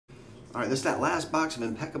All right, this is that last box of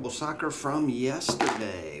Impeccable Soccer from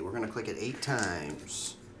yesterday. We're going to click it 8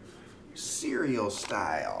 times. Serial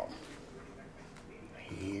style.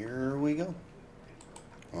 Here we go.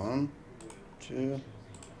 1, 2,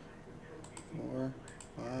 4,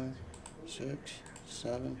 5, 6,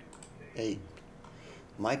 7, 8.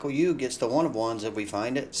 Michael U gets the 1 of 1s if we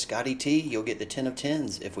find it. Scotty T, you'll get the 10 of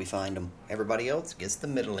 10s if we find them. Everybody else gets the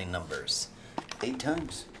middling numbers. 8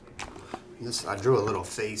 times. This, I drew a little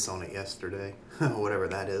face on it yesterday. Whatever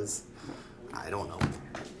that is. I don't know.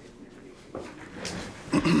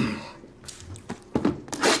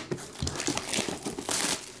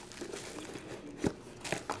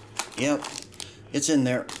 Yep, it's in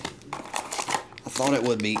there. I thought it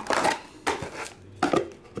would be.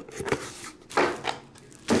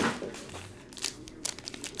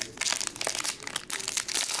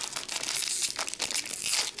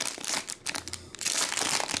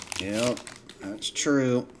 Yep, that's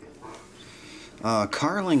true.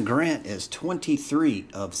 Carlin Grant is 23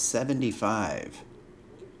 of 75.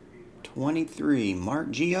 23. Mark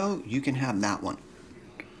Gio, you can have that one.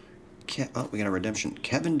 Oh, we got a redemption.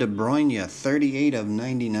 Kevin De Bruyne, 38 of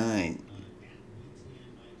 99.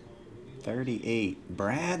 38.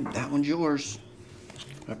 Brad, that one's yours.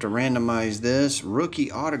 I have to randomize this.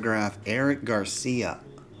 Rookie autograph, Eric Garcia.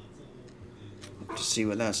 Let's see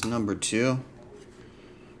what that's number 2.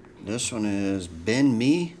 This one is Ben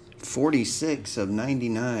Mee, 46 of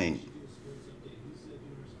 99.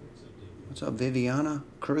 What's up, Viviana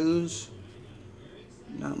Cruz?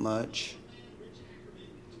 Not much.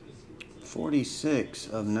 46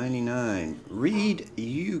 of 99. Reed,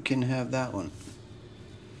 you can have that one.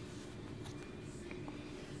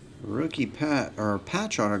 Rookie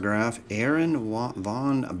patch autograph, Aaron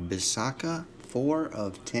Von Bissaka, 4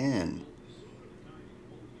 of 10.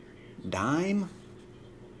 Dime.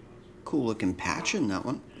 Cool looking patch in that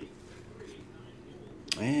one.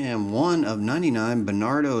 And 1 of 99,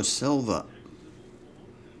 Bernardo Silva.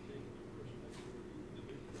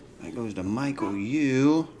 That goes to Michael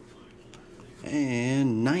U.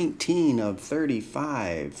 And 19 of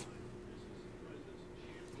 35.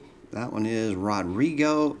 That one is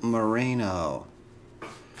Rodrigo Moreno.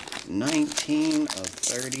 19 of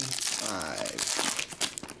 35.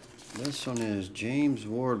 This one is James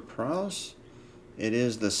Ward-Prowse. It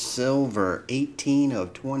is the silver, 18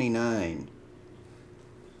 of 29.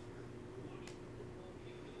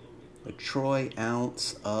 The troy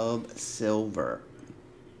ounce of silver.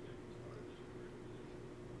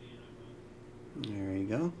 There you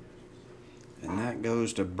go. And that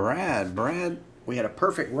goes to Brad. Brad, we had a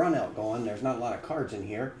perfect run out going. There's not a lot of cards in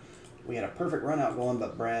here. We had a perfect run out going,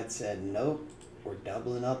 but Brad said, nope, we're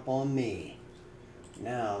doubling up on me.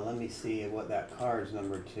 Now, let me see what that card's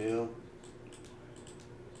number 2.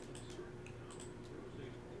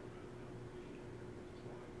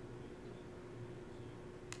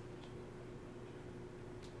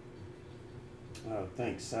 Oh,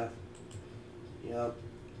 thanks, Seth. Yep.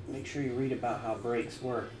 Make sure you read about how breaks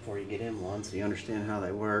work before you get in one so you understand how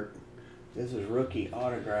they work. This is rookie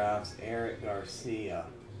autographs, Eric Garcia.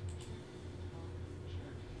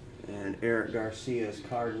 And Eric Garcia's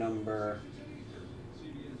card number,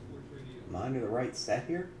 am I under the right set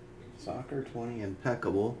here? Soccer 20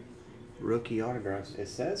 Impeccable. Rookie autographs. It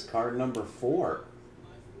says card number 4.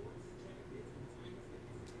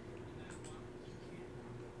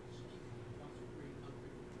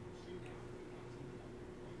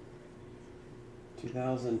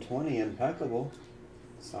 (2020) Impeccable.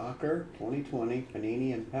 Soccer 2020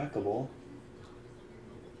 Panini Impeccable.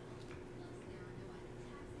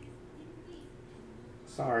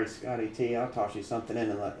 Sorry, Scotty T. I'll toss you something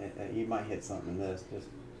in and you might hit something in this. Just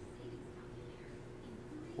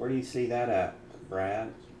where do you see that at,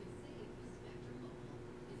 Brad?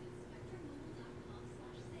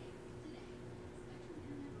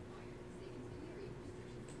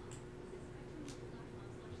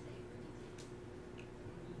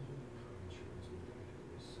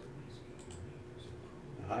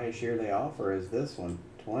 The highest year they offer is this one,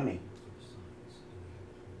 20.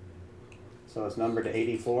 So it's numbered to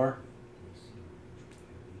 84.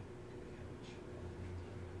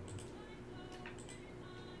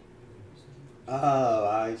 Oh,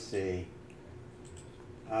 I see.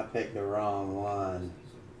 I picked the wrong one.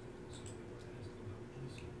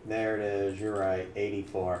 There it is. You're right.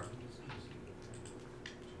 84.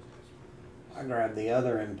 I grabbed the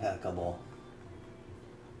other Impeccable.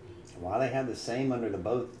 Why they have the same under the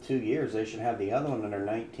both 2 years, they should have the other one under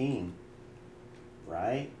 19.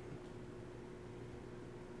 Right?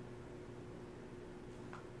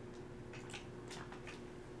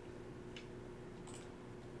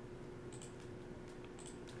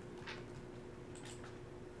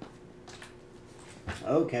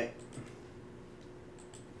 Okay.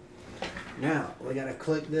 Now, we got to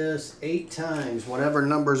click this 8 times. Whatever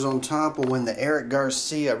number's on top will win the Eric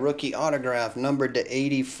Garcia rookie autograph numbered to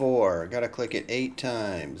 84. Got to click it 8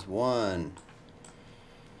 times. 1,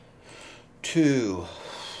 2,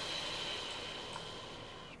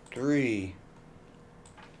 3,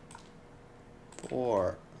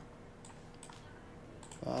 4,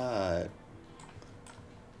 5,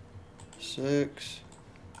 6,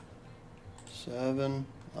 7,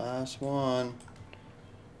 last one,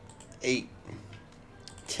 8,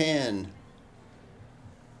 10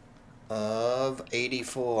 of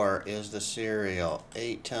 84 is the serial.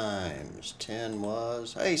 8 times. 10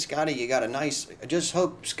 was. Hey, Scotty, you got a nice. I just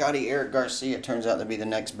hope Scotty Eric Garcia turns out to be the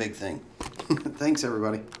next big thing. Thanks,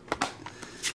 everybody.